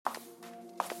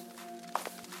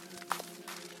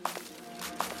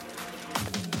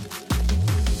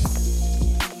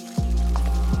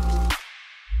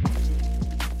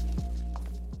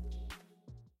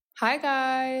Hi,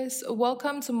 guys.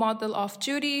 Welcome to Model Off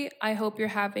Duty. I hope you're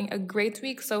having a great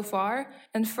week so far.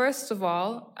 And first of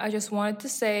all, I just wanted to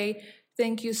say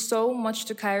thank you so much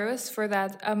to Kairos for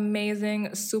that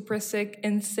amazing, super sick,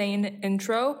 insane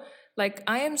intro. Like,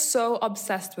 I am so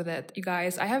obsessed with it, you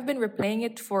guys. I have been replaying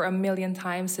it for a million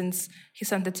times since he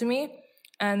sent it to me.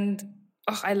 And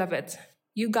I love it.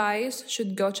 You guys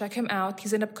should go check him out.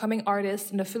 He's an upcoming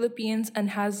artist in the Philippines and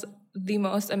has the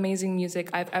most amazing music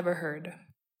I've ever heard.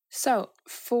 So,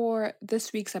 for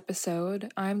this week's episode,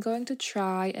 I'm going to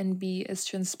try and be as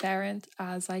transparent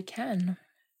as I can.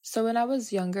 So, when I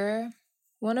was younger,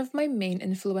 one of my main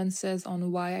influences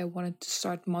on why I wanted to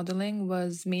start modeling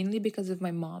was mainly because of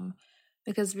my mom.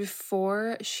 Because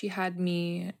before she had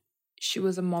me, she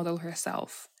was a model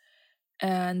herself.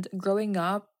 And growing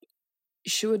up,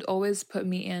 she would always put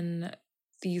me in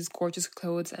these gorgeous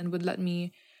clothes and would let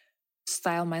me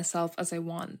style myself as I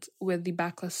want with the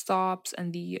backless tops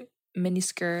and the mini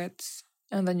skirts.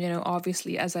 And then,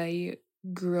 obviously, as I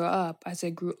grew up, as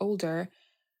I grew older,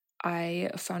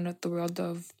 I found out the world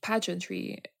of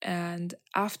pageantry. And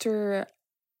after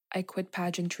I quit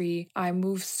pageantry, I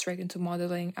moved straight into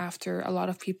modeling after a lot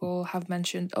of people have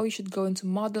mentioned, oh, you should go into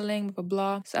modeling, blah,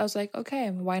 blah, blah. So I was like,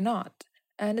 okay, why not?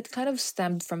 And it kind of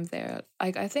stemmed from there.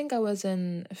 Like, I think I was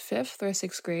in fifth or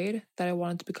sixth grade that I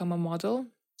wanted to become a model.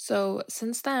 So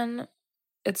since then,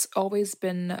 it's always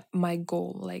been my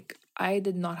goal. Like, I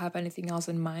did not have anything else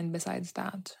in mind besides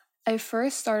that. I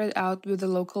first started out with a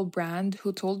local brand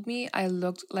who told me I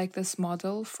looked like this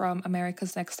model from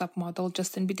America's Next Top Model,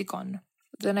 Justin Biticon.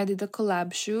 Then I did a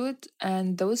collab shoot,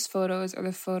 and those photos are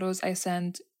the photos I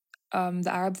sent the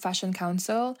Arab Fashion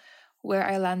Council, where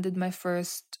I landed my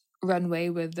first runway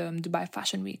with Dubai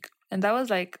Fashion Week. And that was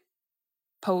like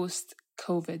post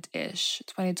COVID-ish,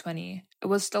 2020. It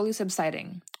was slowly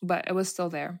subsiding, but it was still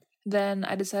there. Then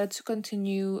I decided to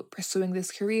continue pursuing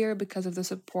this career because of the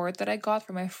support that I got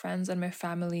from my friends and my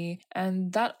family.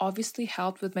 And that obviously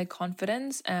helped with my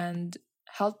confidence and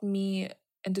helped me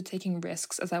into taking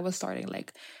risks as I was starting,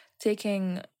 like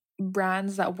taking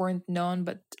brands that weren't known,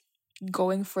 but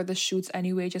going for the shoots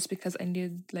anyway, just because I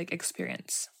needed like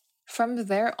experience. From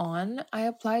there on, I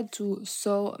applied to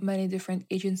so many different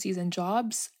agencies and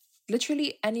jobs,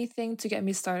 literally anything to get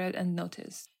me started and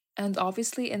noticed. And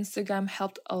obviously, Instagram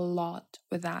helped a lot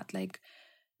with that. Like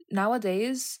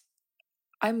nowadays,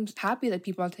 I'm happy that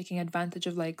people are taking advantage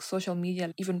of like social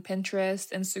media, even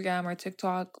Pinterest, Instagram, or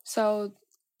TikTok. So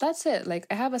that's it. Like,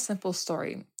 I have a simple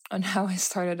story on how I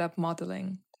started up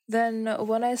modeling. Then,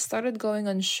 when I started going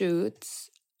on shoots,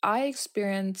 I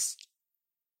experienced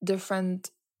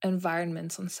different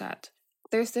environments on set.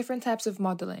 There's different types of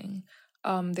modeling.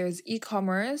 There's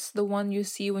e-commerce, the one you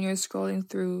see when you're scrolling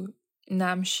through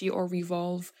Namshi or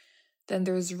Revolve. Then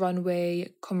there's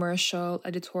runway, commercial,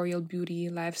 editorial, beauty,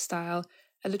 lifestyle,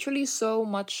 and literally so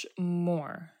much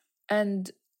more.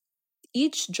 And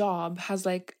each job has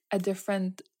like a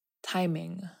different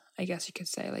timing, I guess you could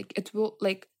say. Like it will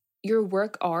like your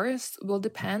work hours will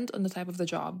depend on the type of the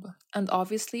job. And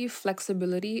obviously,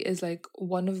 flexibility is like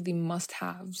one of the must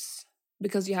haves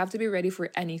because you have to be ready for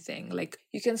anything. Like,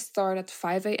 you can start at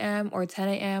 5 a.m. or 10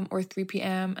 a.m. or 3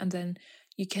 p.m. and then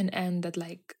you can end at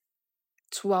like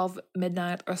 12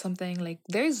 midnight or something. Like,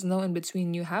 there's no in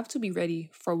between. You have to be ready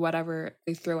for whatever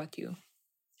they throw at you.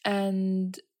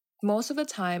 And most of the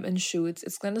time in shoots,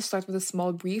 it's going to start with a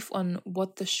small brief on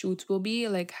what the shoot will be,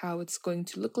 like how it's going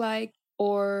to look like,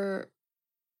 or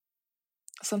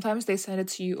sometimes they send it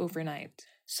to you overnight.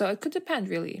 So it could depend,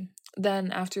 really.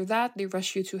 Then after that, they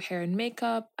rush you to hair and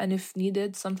makeup, and if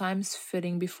needed, sometimes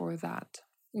fitting before that.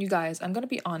 You guys, I'm going to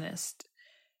be honest.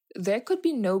 There could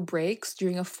be no breaks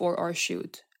during a 4-hour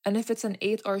shoot. And if it's an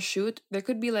 8-hour shoot, there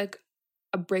could be like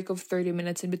a break of 30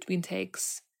 minutes in between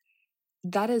takes.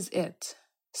 That is it.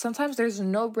 Sometimes there's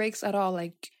no breaks at all.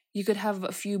 Like, you could have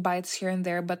a few bites here and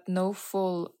there, but no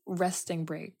full resting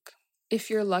break. If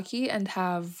you're lucky and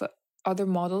have other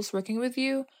models working with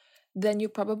you, then you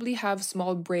probably have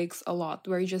small breaks a lot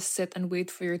where you just sit and wait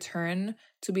for your turn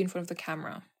to be in front of the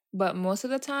camera. But most of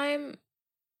the time,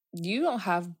 you don't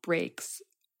have breaks,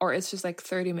 or it's just like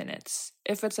 30 minutes.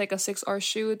 If it's like a 6-hour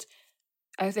shoot,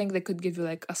 I think they could give you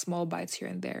like a small bites here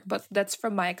and there. But that's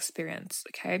from my experience,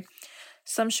 okay?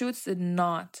 Some shoots did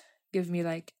not give me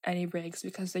like any breaks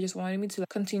because they just wanted me to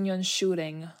continue on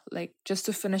shooting, like just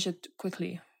to finish it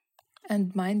quickly.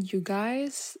 And mind you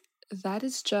guys, that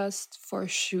is just for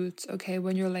shoots, okay?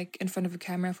 When you're like in front of a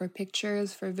camera for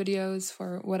pictures, for videos,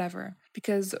 for whatever.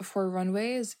 Because for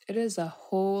runways, it is a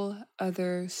whole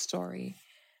other story.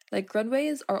 Like,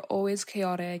 runways are always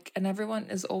chaotic and everyone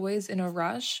is always in a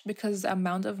rush because the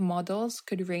amount of models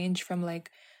could range from like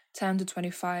 10 to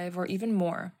 25 or even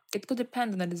more. It could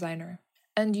depend on the designer.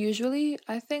 And usually,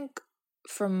 I think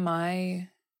from my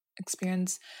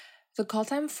experience, the call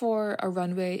time for a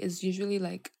runway is usually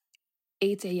like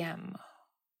 8 a.m.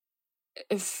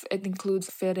 if it includes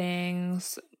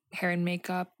fittings, hair and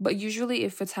makeup. But usually,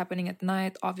 if it's happening at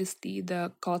night, obviously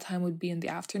the call time would be in the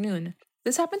afternoon.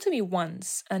 This happened to me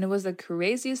once, and it was the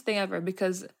craziest thing ever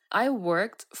because I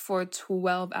worked for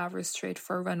 12 hours straight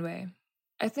for a runway.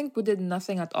 I think we did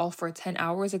nothing at all for 10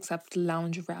 hours except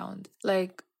lounge around.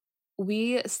 Like,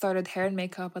 we started hair and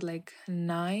makeup at like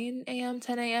 9 a.m.,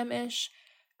 10 a.m. ish.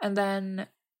 And then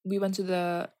we went to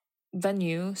the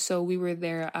venue. So we were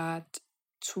there at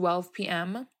 12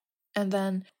 p.m. And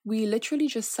then we literally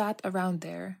just sat around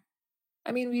there.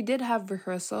 I mean, we did have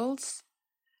rehearsals,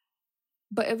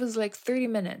 but it was like 30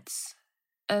 minutes.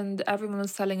 And everyone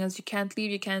was telling us, you can't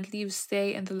leave,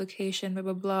 stay in the location, blah,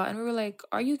 blah, blah. And we were like,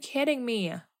 are you kidding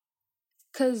me?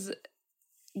 Because,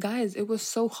 guys, it was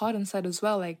so hot inside as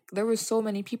well. Like, there were so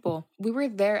many people. We were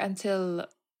there until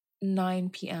 9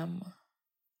 p.m.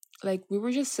 Like, we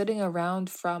were just sitting around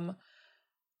from,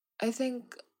 I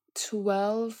think,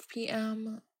 12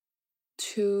 p.m.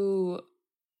 to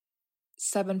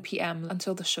 7 p.m.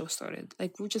 until the show started.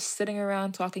 Like, we're just sitting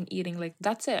around talking, eating. Like,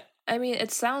 that's it. I mean,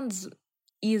 it sounds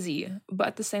easy, but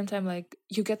at the same time, like,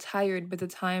 you get tired by the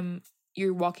time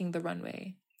you're walking the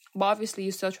runway. But obviously,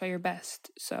 you still try your best.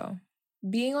 So,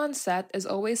 being on set is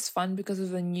always fun because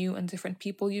of the new and different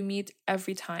people you meet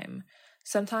every time.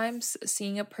 Sometimes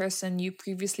seeing a person you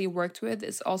previously worked with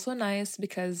is also nice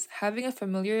because having a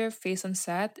familiar face on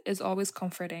set is always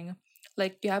comforting.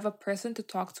 Like, you have a person to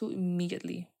talk to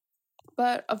immediately.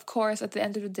 But of course, at the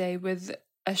end of the day, with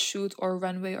a shoot or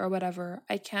runway or whatever,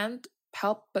 I can't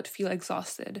help but feel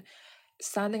exhausted.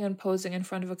 Standing and posing in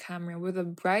front of a camera with a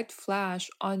bright flash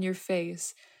on your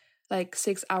face, like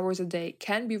 6 hours a day,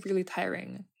 can be really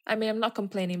tiring. I mean, I'm not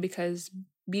complaining because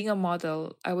being a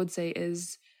model, I would say,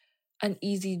 is an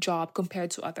easy job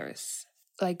compared to others.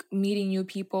 Like meeting new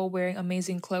people, wearing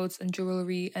amazing clothes and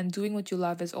jewelry, and doing what you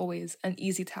love is always an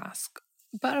easy task.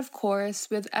 But of course,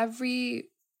 with every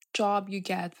job you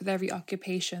get, with every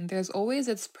occupation, there's always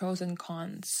its pros and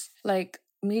cons. Like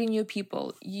meeting new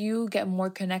people, you get more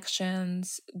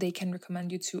connections, they can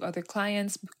recommend you to other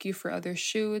clients, book you for other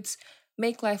shoots,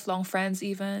 make lifelong friends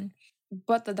even.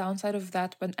 But the downside of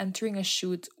that when entering a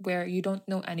shoot where you don't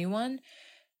know anyone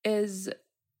is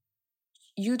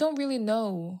you don't really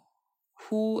know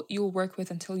who you'll work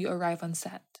with until you arrive on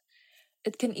set.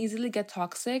 It can easily get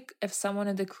toxic if someone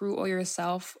in the crew or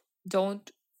yourself don't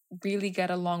really get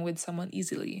along with someone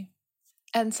easily.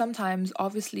 And sometimes,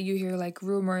 obviously, you hear like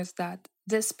rumors that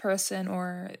this person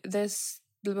or this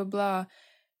blah blah blah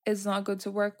is not good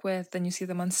to work with, then you see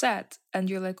them on set and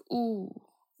you're like, ooh.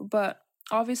 But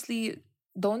obviously,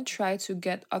 don't try to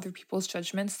get other people's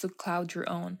judgments to cloud your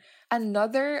own. Oh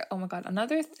my God,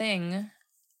 another thing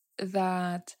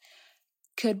that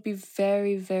could be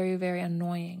very, very, very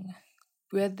annoying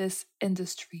with this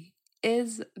industry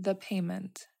is the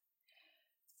payment.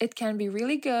 It can be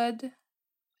really good.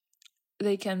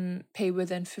 They can pay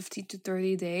within 50 to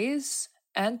 30 days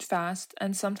and fast,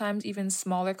 and sometimes even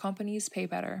smaller companies pay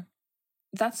better.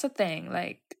 That's the thing.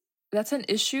 Like, that's an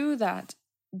issue that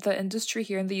the industry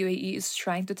here in the UAE is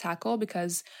trying to tackle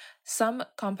because some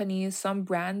companies, some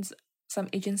brands, some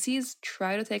agencies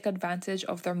try to take advantage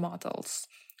of their models.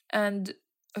 And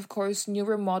of course,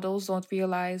 newer models don't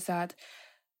realize that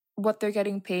what they're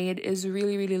getting paid is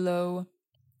really, really low.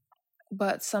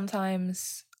 But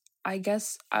sometimes, I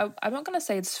guess, I'm not going to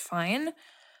say it's fine,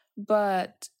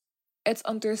 but it's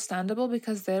understandable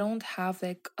because they don't have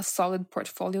like a solid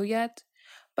portfolio yet.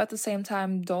 But at the same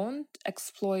time, don't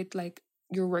exploit like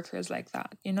your workers like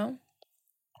that, you know?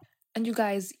 And you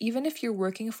guys, even if you're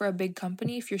working for a big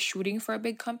company, if you're shooting for a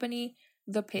big company,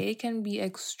 the pay can be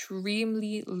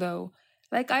extremely low.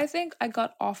 Like, I think I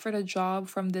got offered a job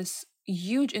from this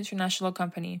huge international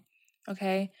company,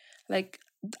 okay? Like,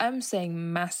 I'm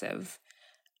saying massive.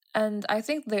 And I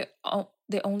think they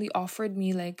only offered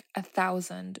me like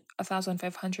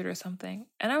 1,500 or something.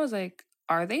 And I was like,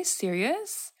 are they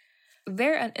serious?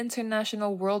 They're an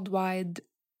international, worldwide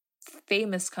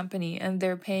famous company and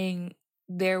they're paying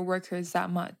their workers that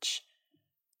much.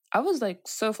 I was like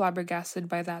so flabbergasted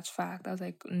by that fact. I was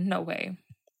like, no way.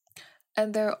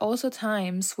 And there are also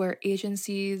times where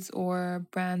agencies or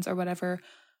brands or whatever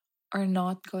are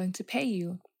not going to pay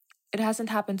you. It hasn't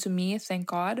happened to me, thank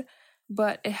God,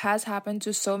 but it has happened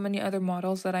to so many other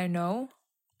models that I know.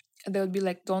 They would be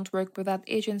like, don't work with that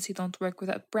agency, don't work with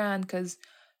that brand because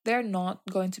they're not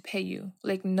going to pay you.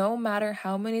 Like, no matter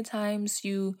how many times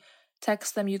you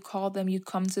text them, you call them, you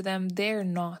come to them, they're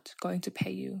not going to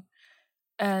pay you.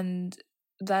 And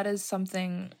that is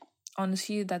something,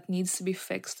 honestly, that needs to be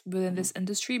fixed within this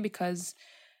industry because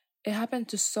it happened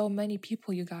to so many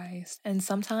people, you guys. And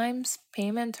sometimes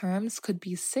payment terms could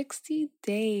be 60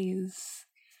 days.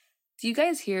 Do you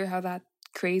guys hear how that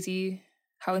crazy,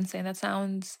 how insane that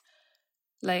sounds?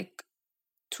 Like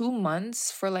 2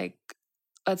 months for like,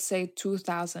 let's say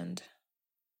 2,000.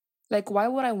 Like, why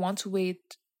would I want to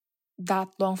wait that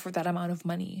long for that amount of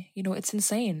money? You know, it's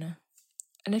insane.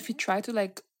 And if you try to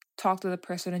like talk to the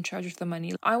person in charge of the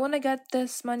money, I want to get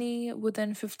this money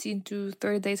within 15 to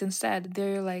 30 days instead.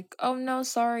 They're like, oh no,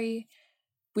 sorry,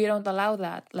 we don't allow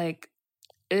that. Like,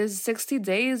 is 60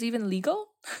 days even legal?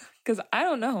 Because I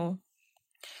don't know.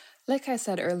 Like I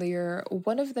said earlier,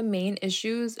 one of the main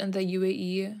issues in the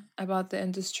UAE about the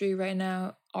industry right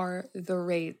now are the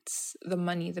rates, the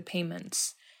money, the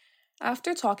payments.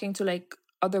 After talking to like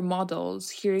other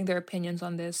models, hearing their opinions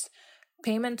on this,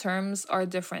 payment terms are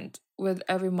different with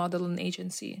every model and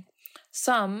agency.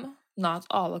 Some, not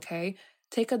all, okay,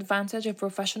 take advantage of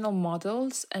professional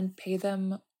models and pay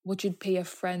them what you'd pay a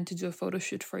friend to do a photo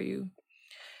shoot for you.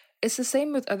 It's the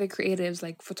same with other creatives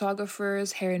like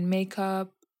photographers, hair and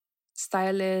makeup,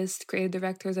 stylists, creative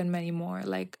directors, and many more.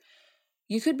 Like,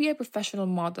 you could be a professional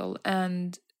model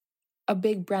and a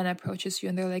big brand approaches you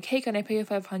and they're like, hey, can I pay you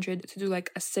 500 to do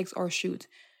like a 6 hour shoot?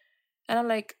 And I'm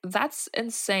like, that's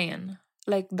insane.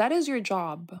 Like, that is your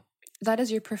job, that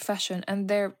is your profession, and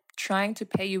they're trying to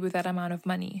pay you with that amount of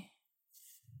money.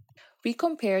 We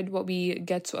compared what we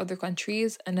get to other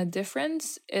countries, and the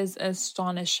difference is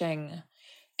astonishing.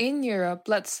 In Europe,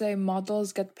 let's say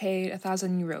models get paid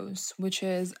 1,000 euros, which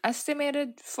is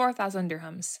estimated 4,000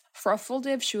 dirhams, for a full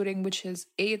day of shooting, which is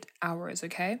 8 hours,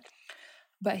 okay?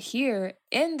 But here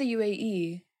in the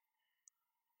UAE,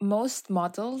 most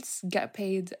models get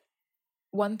paid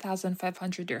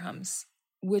 1,500 dirhams,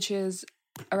 which is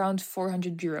around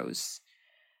 400 euros.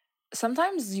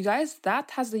 Sometimes, you guys,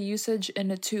 that has the usage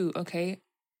in it too, okay?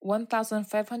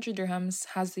 1,500 dirhams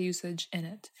has the usage in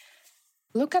it.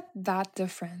 Look at that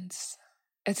difference.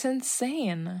 It's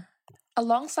insane.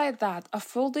 Alongside that, a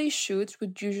full day shoot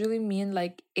would usually mean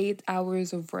like 8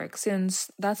 hours of work,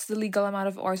 since that's the legal amount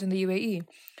of hours in the UAE.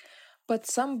 But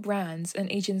some brands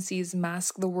and agencies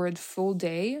mask the word full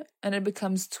day and it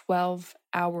becomes 12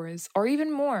 hours or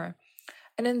even more.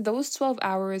 And in those 12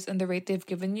 hours and the rate they've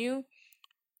given you,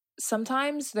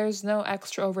 sometimes there's no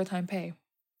extra overtime pay,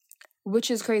 which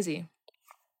is crazy.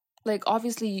 Like,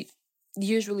 obviously,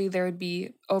 usually there would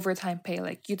be overtime pay.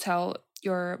 Like, you tell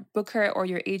your booker or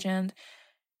your agent,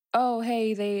 oh,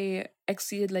 hey, they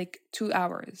exceeded like 2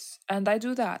 hours. And I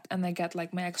do that and I get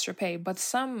like my extra pay. But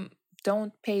some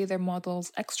don't pay their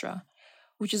models extra,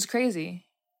 which is crazy.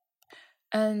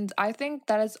 And I think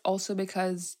that is also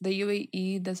because the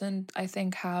UAE doesn't, I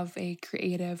think, have a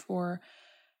creative or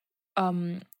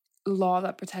um law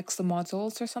that protects the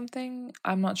models or something.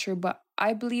 I'm not sure, but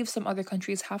I believe some other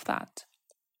countries have that.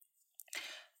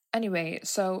 Anyway,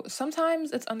 so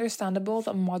sometimes it's understandable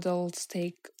that models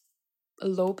take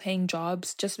low paying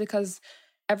jobs just because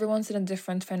everyone's in a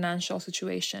different financial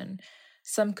situation.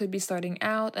 Some could be starting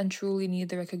out and truly need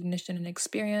the recognition and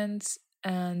experience,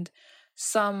 and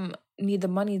some need the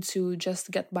money to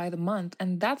just get by the month,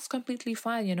 and that's completely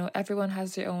fine. You know, everyone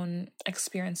has their own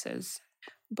experiences.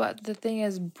 But the thing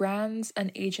is, brands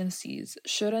and agencies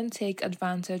shouldn't take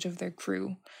advantage of their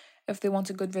crew. If they want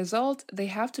a good result, they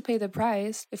have to pay the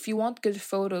price. If you want good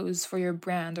photos for your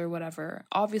brand or whatever,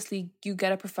 obviously you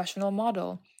get a professional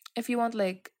model. If you want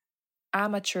like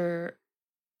amateur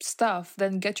stuff,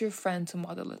 then get your friend to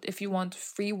model it. If you want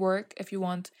free work, if you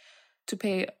want to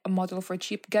pay a model for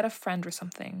cheap, get a friend or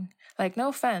something. Like, no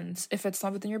offense, if it's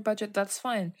not within your budget, that's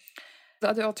fine. The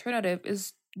other alternative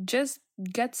is just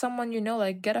get someone you know,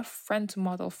 like get a friend to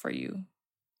model for you.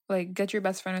 Like, get your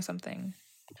best friend or something.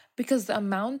 Because the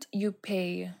amount you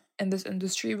pay in this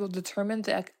industry will determine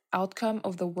the outcome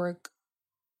of the work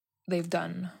they've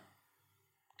done.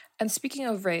 And speaking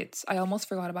of rates, I almost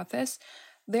forgot about this.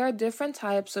 There are different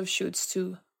types of shoots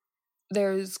too.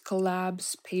 There's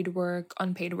collabs, paid work,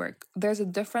 unpaid work. There's a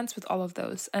difference with all of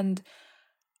those. And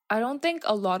I don't think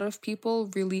a lot of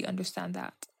people really understand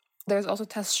that. There's also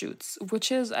test shoots,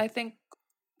 which is, I think,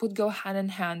 would go hand in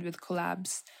hand with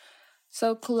collabs.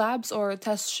 So, collabs or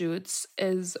test shoots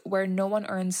is where no one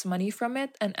earns money from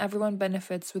it and everyone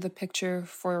benefits with a picture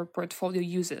for portfolio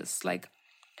uses. Like,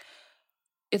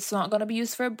 it's not going to be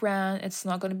used for a brand, it's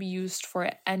not going to be used for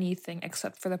anything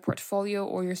except for the portfolio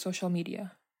or your social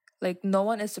media. Like, no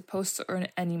one is supposed to earn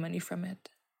any money from it.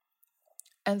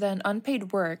 And then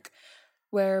unpaid work,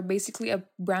 where basically a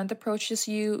brand approaches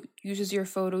you, uses your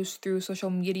photos through social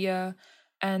media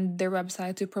and their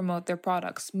website to promote their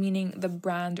products, meaning the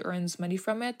brand earns money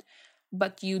from it,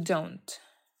 but you don't.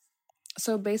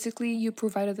 So basically, you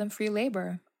provided them free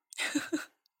labor.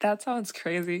 That sounds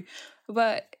crazy,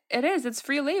 but it is. It's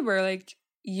free labor. Like,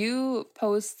 you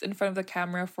post in front of the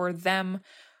camera for them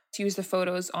to use the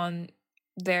photos on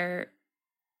their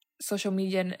social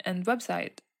media and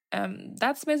website.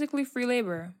 That's basically free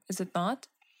labor, is it not?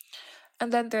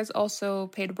 And then there's also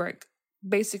paid work.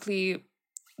 Basically,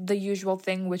 the usual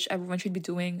thing which everyone should be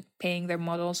doing, paying their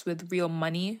models with real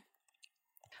money.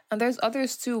 And there's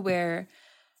others too where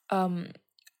um,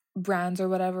 brands or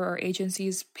whatever or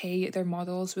agencies pay their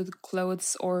models with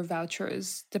clothes or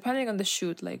vouchers, depending on the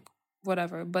shoot, like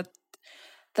whatever. But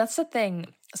that's the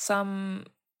thing. Some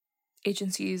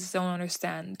agencies don't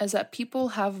understand is that people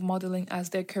have modeling as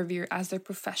their career, as their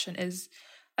profession, is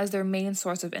as their main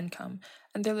source of income.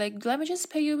 And they're like, let me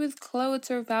just pay you with clothes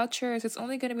or vouchers. It's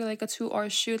only gonna be like a 2 hour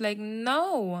shoot. Like,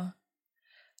 no.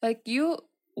 Like,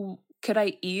 could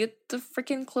I eat the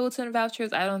freaking clothes and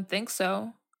vouchers? I don't think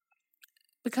so.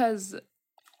 Because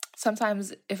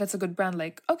sometimes if it's a good brand,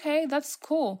 like, okay, that's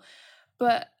cool.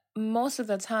 But most of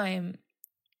the time,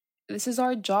 this is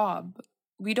our job.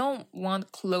 We don't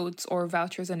want clothes or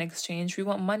vouchers in exchange. We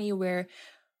want money where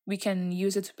we can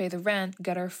use it to pay the rent,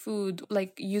 get our food,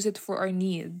 like use it for our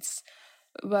needs.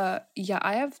 But yeah,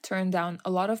 I have turned down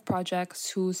a lot of projects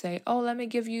who say, oh, let me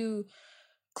give you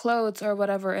clothes or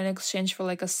whatever in exchange for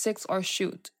like a 6 hour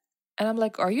shoot. And I'm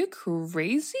like, are you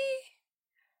crazy?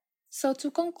 So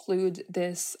to conclude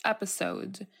this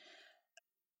episode,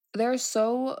 there are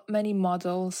so many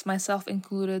models, myself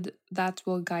included, that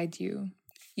will guide you.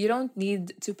 You don't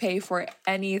need to pay for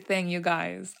anything, you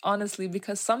guys, honestly,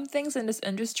 because some things in this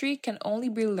industry can only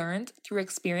be learned through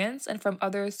experience and from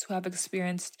others who have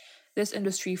experienced this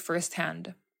industry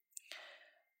firsthand.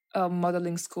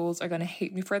 Modeling schools are going to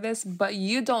hate me for this, but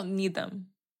you don't need them.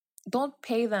 Don't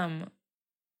pay them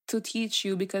to teach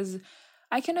you, because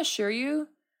I can assure you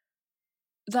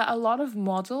that a lot of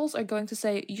models are going to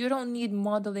say, you don't need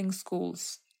modeling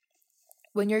schools.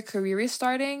 When your career is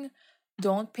starting,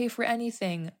 don't pay for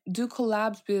anything. Do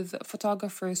collabs with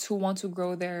photographers who want to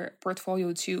grow their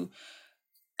portfolio too.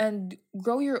 And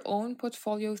grow your own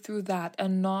portfolio through that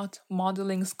and not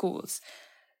modeling schools.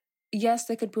 Yes,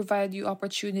 they could provide you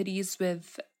opportunities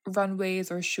with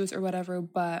runways or shoots or whatever,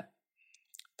 but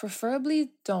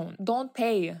preferably don't. Don't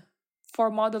pay for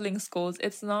modeling schools.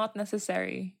 It's not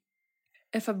necessary.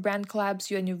 If a brand collabs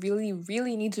you and you really,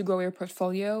 really need to grow your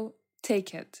portfolio,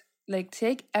 take it. Like,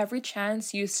 take every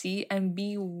chance you see and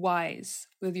be wise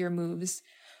with your moves.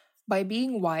 By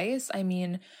being wise, I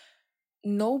mean,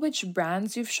 know which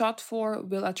brands you've shot for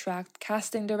will attract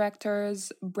casting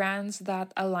directors, brands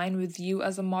that align with you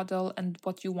as a model and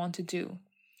what you want to do.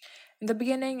 In the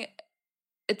beginning,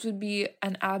 it would be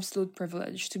an absolute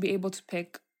privilege to be able to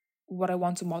pick what I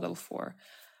want to model for.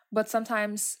 But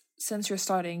sometimes, since you're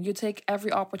starting, you take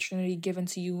every opportunity given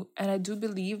to you, and I do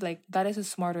believe like that is a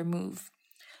smarter move.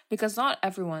 Because not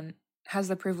everyone has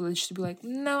the privilege to be like,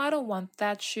 no, I don't want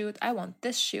that shoot. I want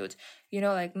this shoot.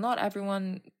 Like not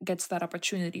everyone gets that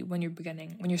opportunity when you're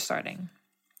beginning, when you're starting.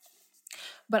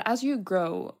 But as you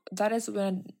grow, that is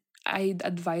when I'd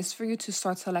advise for you to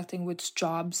start selecting which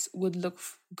jobs would look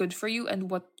good for you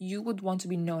and what you would want to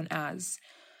be known as.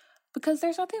 Because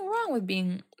there's nothing wrong with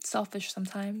being selfish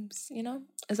sometimes.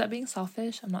 Is that being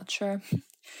selfish? I'm not sure.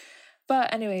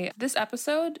 But anyway, this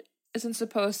episode isn't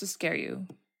supposed to scare you.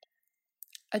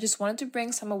 I just wanted to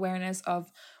bring some awareness of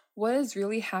what is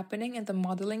really happening in the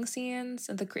modeling scenes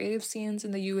and the creative scenes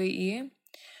in the UAE,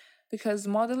 because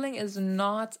modeling is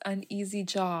not an easy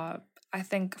job. I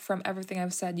think from everything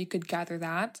I've said, you could gather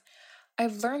that.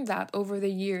 I've learned that over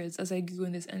the years as I grew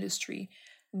in this industry.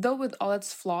 Though with all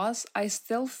its flaws, I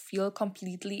still feel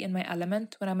completely in my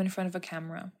element when I'm in front of a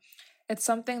camera. It's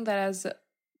something that has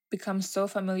become so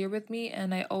familiar with me,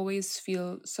 and I always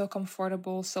feel so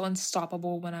comfortable, so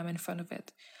unstoppable when I'm in front of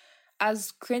it.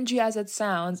 As cringy as it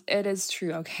sounds, it is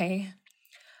true, okay?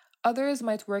 Others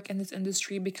might work in this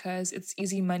industry because it's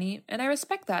easy money, and I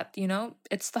respect that.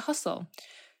 It's the hustle.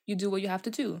 You do what you have to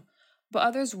do. But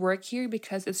others work here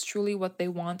because it's truly what they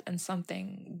want and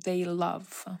something they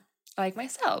love, like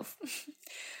myself.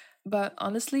 But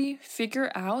honestly,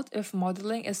 figure out if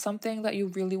modeling is something that you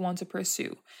really want to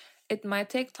pursue. It might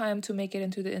take time to make it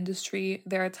into the industry.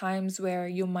 There are times where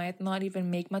you might not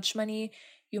even make much money,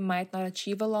 you might not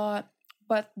achieve a lot,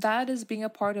 but that is being a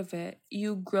part of it.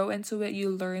 You grow into it, you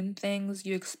learn things,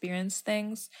 you experience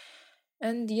things,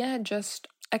 and yeah, just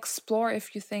explore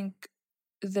if you think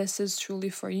this is truly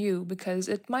for you, because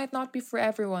it might not be for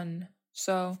everyone.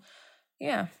 So,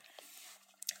 yeah.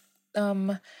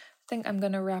 I think I'm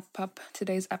gonna wrap up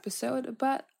today's episode,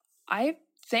 but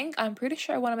I'm pretty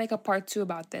sure I want to make a part two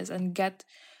about this and get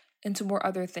into more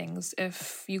other things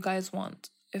if you guys want.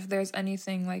 If there's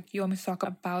anything like you want me to talk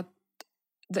about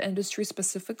the industry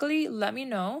specifically, let me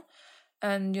know.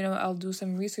 And, I'll do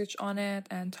some research on it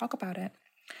and talk about it.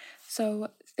 So,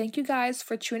 thank you guys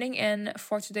for tuning in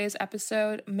for today's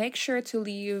episode. Make sure to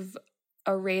leave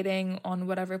a rating on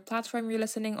whatever platform you're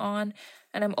listening on.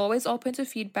 And I'm always open to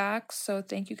feedback. So,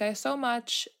 thank you guys so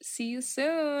much. See you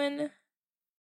soon.